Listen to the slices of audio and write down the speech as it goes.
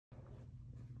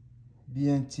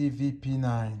B&T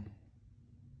VP9,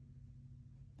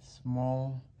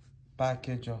 small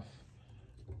package of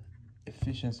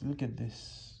efficiency. Look at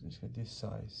this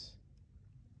size.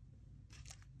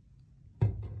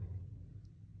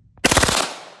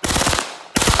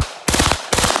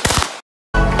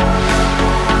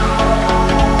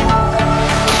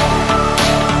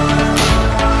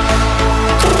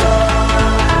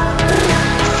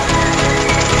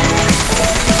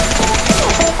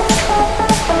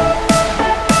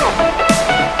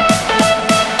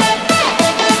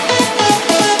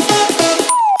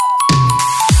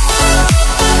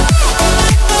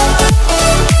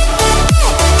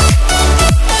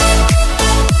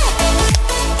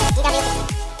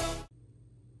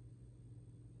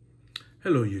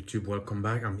 Hello YouTube, welcome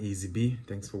back. I'm Easy B.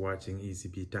 Thanks for watching Easy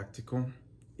B Tactical.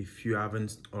 If you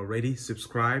haven't already,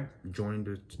 subscribe, join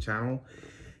the channel,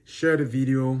 share the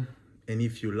video, and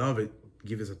if you love it,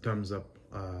 give us a thumbs up,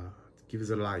 give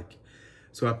us a like.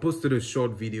 So I posted a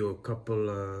short video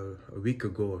a week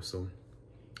ago or so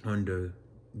on the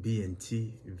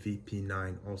B&T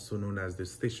VP9, also known as the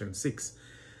Station 6.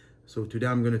 So today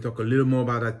I'm going to talk a little more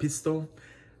about that pistol.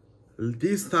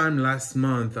 This time last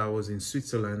month, I was in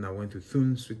Switzerland. I went to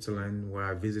Thun, Switzerland, where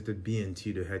I visited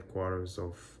B&T, the headquarters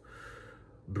of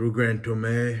Burger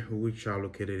Thomet, which are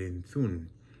located in Thun.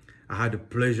 I had the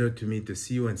pleasure to meet the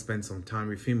CEO and spend some time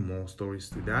with him. More stories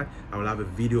to that. I will have a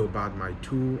video about my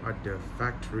tour at the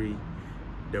factory,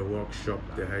 the workshop,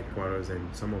 the headquarters,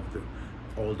 and some of the,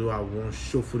 although I won't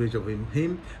show footage of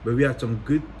him, but we had some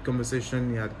good conversation.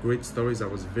 He had great stories. I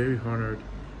was very honored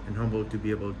and humbled to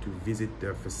be able to visit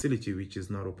their facility, which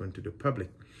is not open to the public.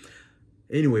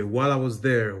 Anyway, while I was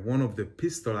there, one of the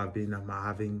pistols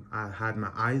I had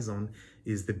my eyes on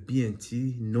is the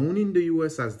B&T, known in the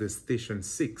US as the Station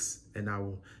 6. And I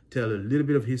will tell a little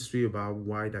bit of history about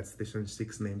why that Station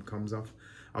 6 name comes off.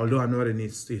 Although I'm not a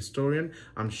historian,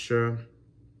 I'm sure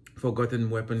Forgotten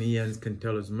Weapon Ian can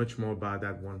tell us much more about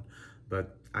that one.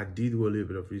 But I did do a little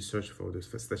bit of research for this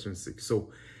Station 6. So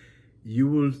you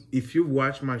will, if you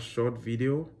watch my short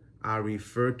video, I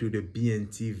refer to the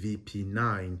B&T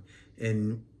VP9,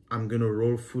 and I'm gonna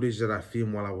roll footage that I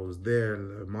filmed while I was there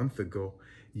a month ago.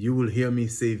 You will hear me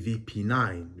say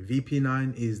VP9.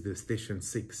 VP9 is the Station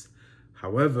 6.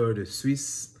 However, the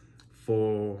Swiss,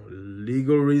 for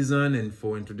legal reason and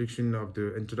for introduction of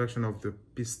the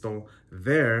pistol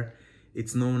there,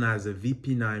 it's known as a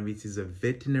VP9, which is a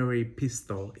veterinary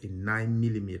pistol in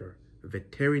 9mm.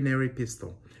 Veterinary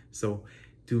pistol. So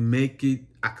to make it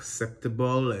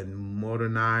acceptable and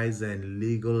modernized and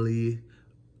legally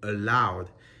allowed,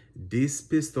 this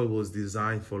pistol was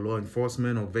designed for law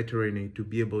enforcement or veterinary to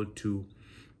be able to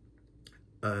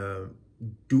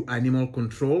do animal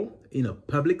control in a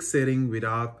public setting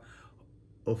without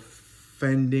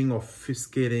offending,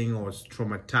 obfuscating, or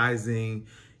traumatizing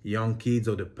young kids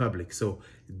or the public. So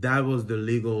that was the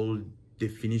legal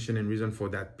definition and reason for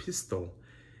that pistol.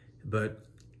 But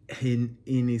in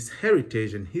its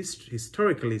heritage and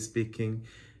historically speaking,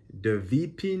 the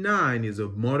VP9 is a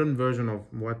modern version of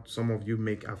what some of you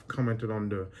have commented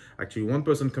on actually one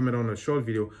person commented on a short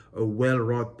video, a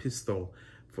Welrod pistol.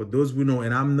 For those who know,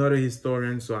 and I'm not a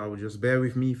historian, so I will just bear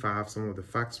with me if I have some of the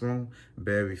facts wrong,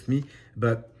 bear with me.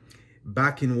 But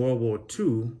back in World War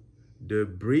II, the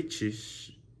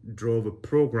British drove a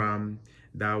program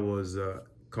that was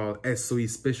called SOE,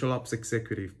 Special Ops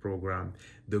Executive Program.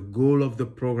 The goal of the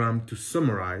program, to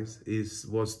summarize,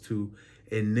 was to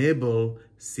enable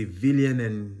civilian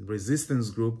and resistance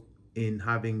group in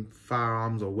having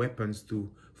firearms or weapons to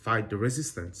fight the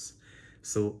resistance.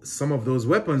 So some of those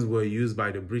weapons were used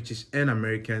by the British and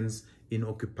Americans in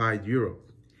occupied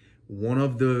Europe. One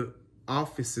of the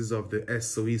offices of the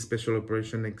SOE, Special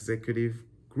Operation Executive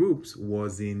Groups,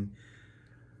 was in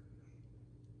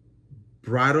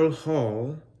Bridal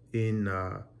Hall in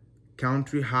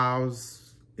Country House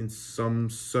in some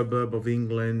suburb of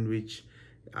England, which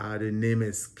the name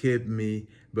escaped me,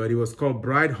 but it was called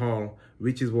Bride Hall,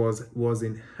 which was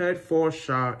in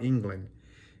Hertfordshire, England.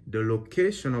 The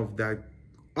location of that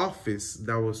office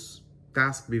that was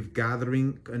tasked with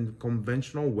gathering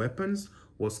conventional weapons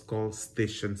was called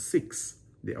Station 6.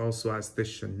 They also had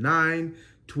Station 9,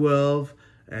 12,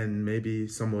 and maybe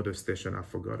some other station I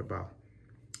forgot about.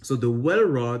 So the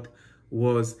Welrod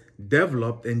was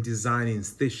developed and designed in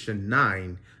Station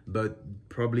 9, but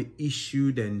probably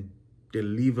issued and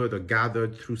delivered or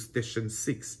gathered through Station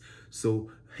 6.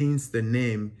 So hence the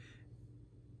name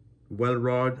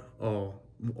Welrod, or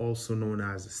also known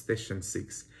as Station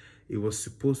 6. It was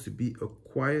supposed to be a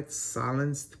quiet,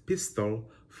 silenced pistol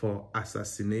for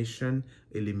assassination,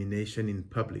 elimination in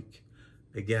public.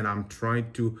 Again, I'm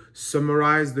trying to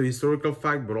summarize the historical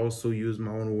fact, but also use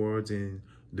my own words in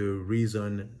the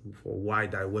reason for why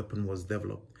that weapon was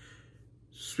developed.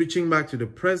 Switching back to the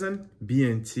present,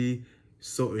 B&T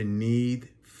saw a need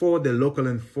for the local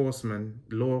law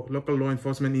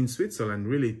enforcement in Switzerland,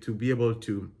 really, to be able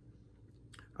to,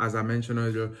 as I mentioned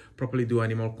earlier, properly do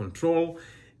animal control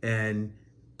and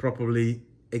properly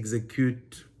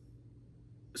execute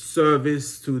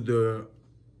service to the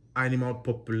animal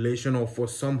population, or for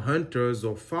some hunters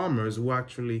or farmers who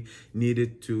actually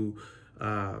needed to,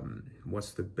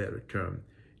 what's the better term,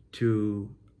 to,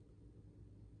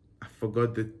 I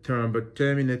forgot the term, but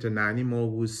terminate an animal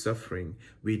who's suffering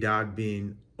without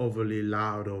being overly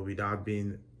loud or without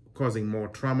being causing more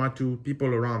trauma to people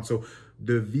around. So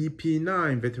the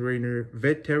VP9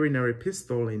 veterinary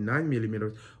pistol in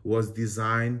 9mm was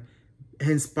designed,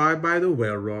 inspired by the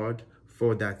Welrod,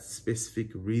 for that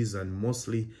specific reason,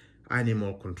 mostly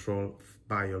animal control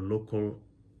by a local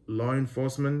law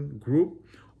enforcement group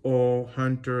or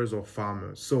hunters or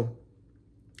farmers. So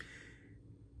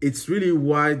it's really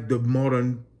what the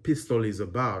modern pistol is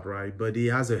about, right? But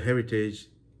it has a heritage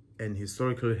and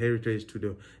historical heritage to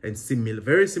the, and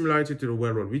very similarity to the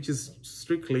Welrod, which is,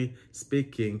 strictly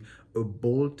speaking, a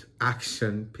bolt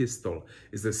action pistol.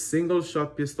 It's a single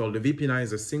shot pistol. The VP9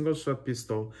 is a single shot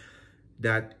pistol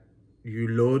that you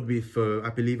load with, I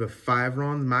believe, a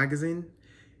 5-round magazine.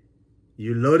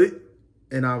 You load it,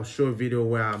 and I'll show a video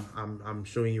where I'm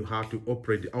showing you how to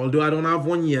operate it. Although I don't have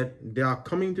one yet. They are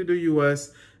coming to the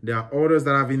US. There are orders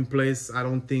that have in place. I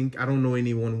don't know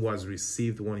anyone who has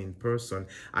received one in person.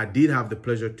 I did have the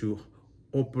pleasure to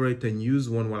operate and use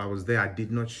one while I was there. I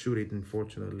did not shoot it,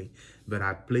 unfortunately, but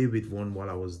I played with one while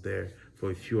I was there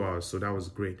for a few hours, so that was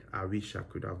great. I wish I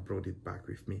could have brought it back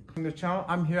with me. On the channel,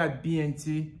 I'm here at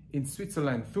B&T in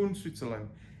Switzerland, Thun, Switzerland.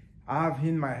 I have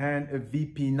in my hand a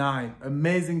VP9,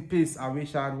 amazing piece. I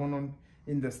wish I had one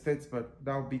in the States, but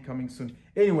that will be coming soon.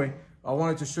 Anyway, I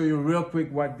wanted to show you real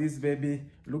quick what this baby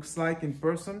looks like in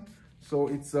person. So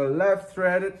it's a left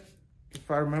threaded,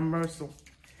 if I remember. So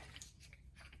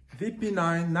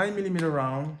VP9 9mm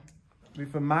round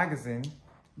with a magazine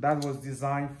that was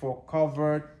designed for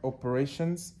covert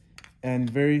operations and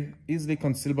very easily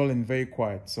concealable and very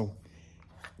quiet. So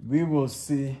we will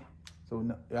see. So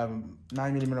you have a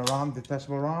 9mm round,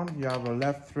 detachable round. You have a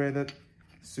left threaded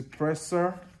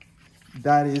suppressor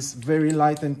that is very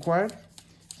light and quiet.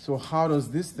 So how does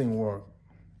this thing work?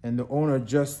 And the owner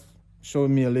just showed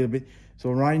me a little bit.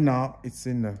 So right now it's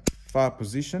in the fire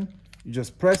position. You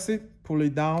just press it, pull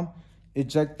it down,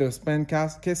 eject the span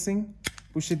casing,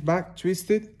 push it back,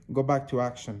 twist it, go back to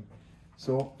action.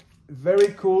 So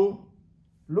very cool,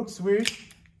 looks weird,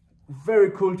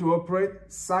 very cool to operate.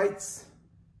 Sights,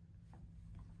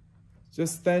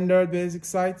 just standard basic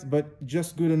sights, but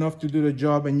just good enough to do the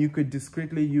job. And you could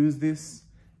discreetly use this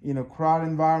in a crowd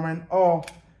environment, or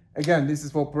again, this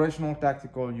is for operational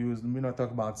tactical use. We're not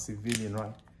talking about civilian,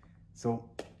 right? So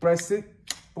press it,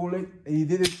 pull it. He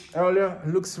did it earlier.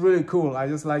 It looks really cool. I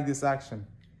just like this action.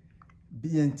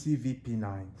 B&T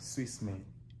VP9, Swiss made.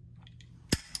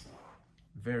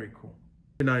 Very cool.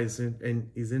 And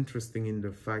is interesting in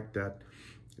the fact that,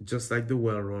 just like the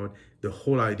Welrod, the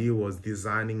whole idea was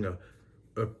designing a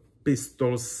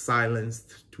pistol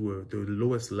silenced to the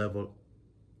lowest level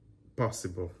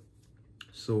possible.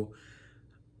 So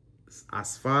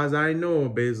as far as I know,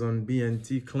 based on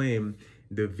B&T claim,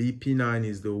 the VP9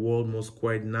 is the world's most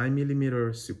quiet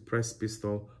 9mm suppressed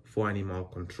pistol for animal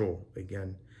control.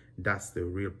 Again, that's the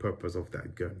real purpose of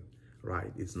that gun,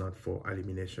 right? It's not for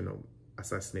elimination or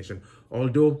assassination.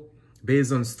 Although,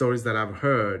 based on stories that I've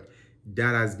heard,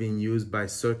 that has been used by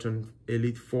certain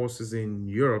elite forces in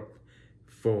Europe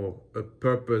for a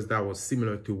purpose that was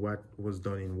similar to what was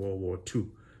done in World War II.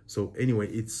 So anyway,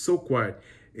 it's so quiet.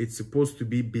 It's supposed to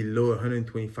be below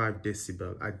 125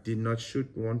 decibel. I did not shoot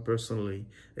one personally.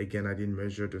 Again, I didn't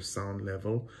measure the sound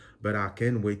level, but I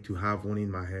can't wait to have one in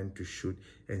my hand to shoot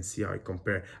and see how it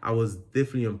compares. I was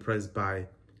definitely impressed by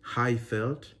how it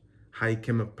felt, how it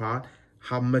came apart,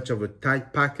 how much of a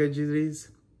tight package it is.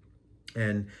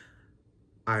 And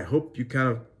I hope you kind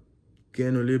of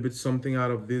gain a little bit something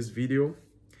out of this video.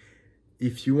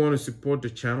 If you want to support the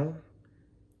channel,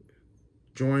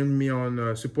 join me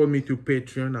on, support me through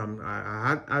Patreon.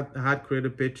 I had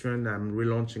created Patreon. I'm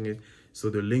relaunching it.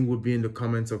 So the link will be in the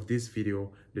comments of this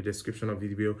video, the description of the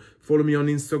video. Follow me on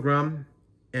Instagram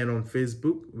and on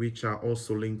Facebook, which are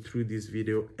also linked through this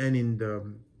video and in the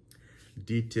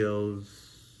details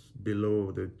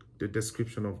below the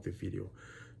description of the video.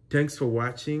 Thanks for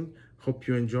watching. Hope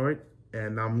you enjoyed.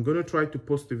 And I'm gonna try to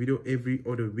post a video every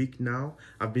other week now.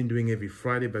 I've been doing every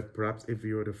Friday, but perhaps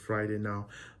every other Friday now.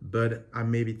 But I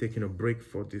may be taking a break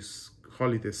for this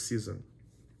holiday season.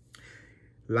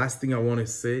 Last thing I want to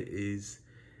say is,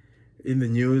 in the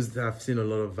news, I've seen a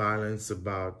lot of violence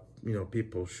about, you know,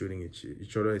 people shooting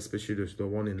each other, especially the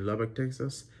one in Lubbock,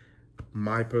 Texas.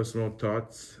 My personal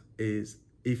thoughts is,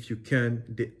 if you can,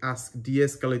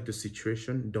 de-escalate the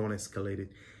situation, don't escalate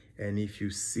it. And if you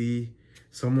see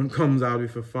someone comes out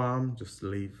with a firearm, just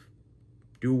leave.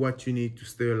 Do what you need to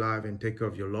stay alive and take care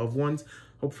of your loved ones.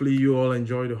 Hopefully you all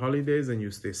enjoy the holidays and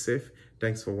you stay safe.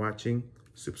 Thanks for watching.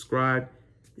 Subscribe.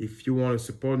 If you want to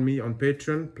support me on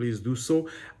Patreon, please do so.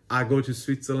 I go to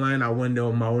Switzerland. I went there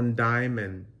on my own dime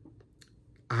and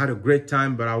I had a great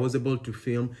time, but I was able to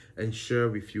film and share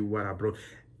with you what I brought.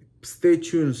 Stay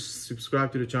tuned,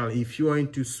 subscribe to the channel. If you are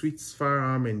into Swiss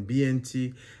firearm and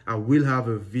B&T, I will have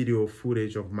a video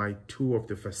footage of my tour of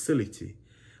the facility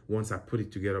once I put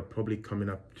it together, probably coming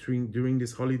up during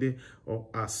this holiday or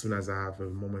as soon as I have a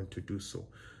moment to do so.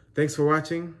 Thanks for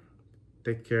watching.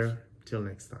 Take care. Till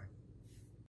next time.